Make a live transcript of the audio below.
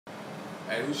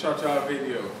Hey, who shot y'all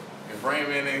video? If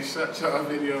Rainman ain't shot y'all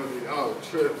video, oh,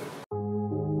 trip.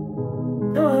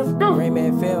 Yo, ass a goofy.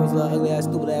 Rainmanfilms, little ugly ass,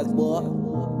 stupid ass boy.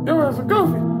 Yo, ass a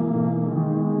goofy.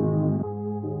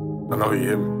 I know he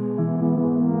hit me.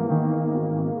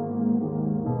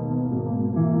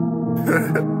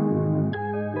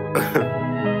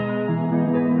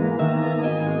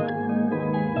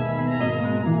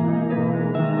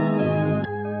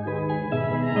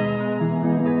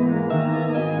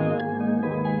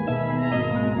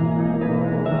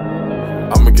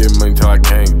 I'ma get money till I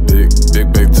can't.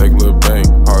 Big bag, take little bang.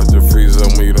 Hard to freeze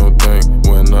up when you don't think.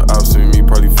 When the ops see me,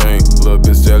 probably faint. Little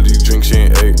bitch jelly drink, she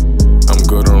ain't ate. I'm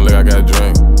good on the leg, I got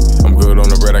drink. I'm good on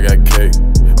the bread, I got cake.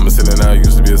 I'm a sinner now,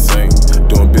 used to be a saint.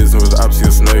 Doing business with the ops, see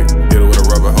a snake. Hit her with a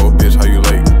rubber hoe, bitch, how you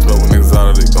late? Smoking niggas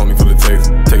out of it, only for the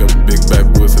taste. Take up big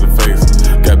backwoods to the face.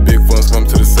 Got big funds, come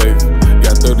to the safe.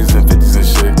 Got 30s and 50s and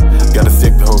shit. Got a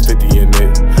sick, the whole 50 in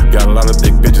it. Got a lot of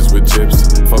thick bitches with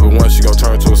chips. Fuck her once, she gon'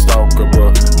 turn to a stalker,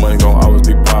 bruh. Money gon' always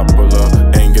be popular.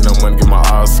 Ain't get no money, get my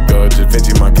Oscar. Just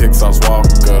 50 my kick sauce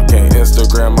Walker. Can't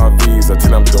Instagram my V's. I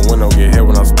 10 up the window, get hit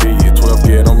when I speed. 12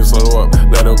 get on me, slow up,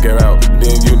 let them get out.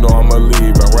 Then you know I'ma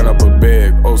leave. I run up a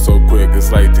bag, oh so quick.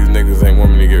 It's like these niggas ain't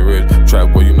want me to get rich.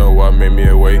 Trap boy, you know I made me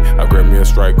away. I grab me a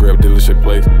strike, grab dealership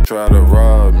place. Try to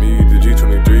rob me, the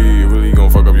G23, really gon'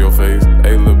 fuck up your face.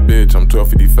 Hey little bitch, I'm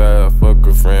 1255. Fuck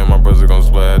a friend, my brother gon'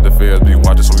 slide. The feds be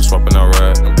watching, so we swapping out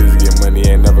ride. I'm busy getting money,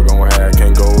 ain't never gon' have.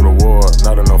 Can't go to war,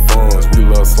 not enough funds. We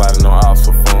love sliding on ops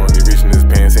for fun.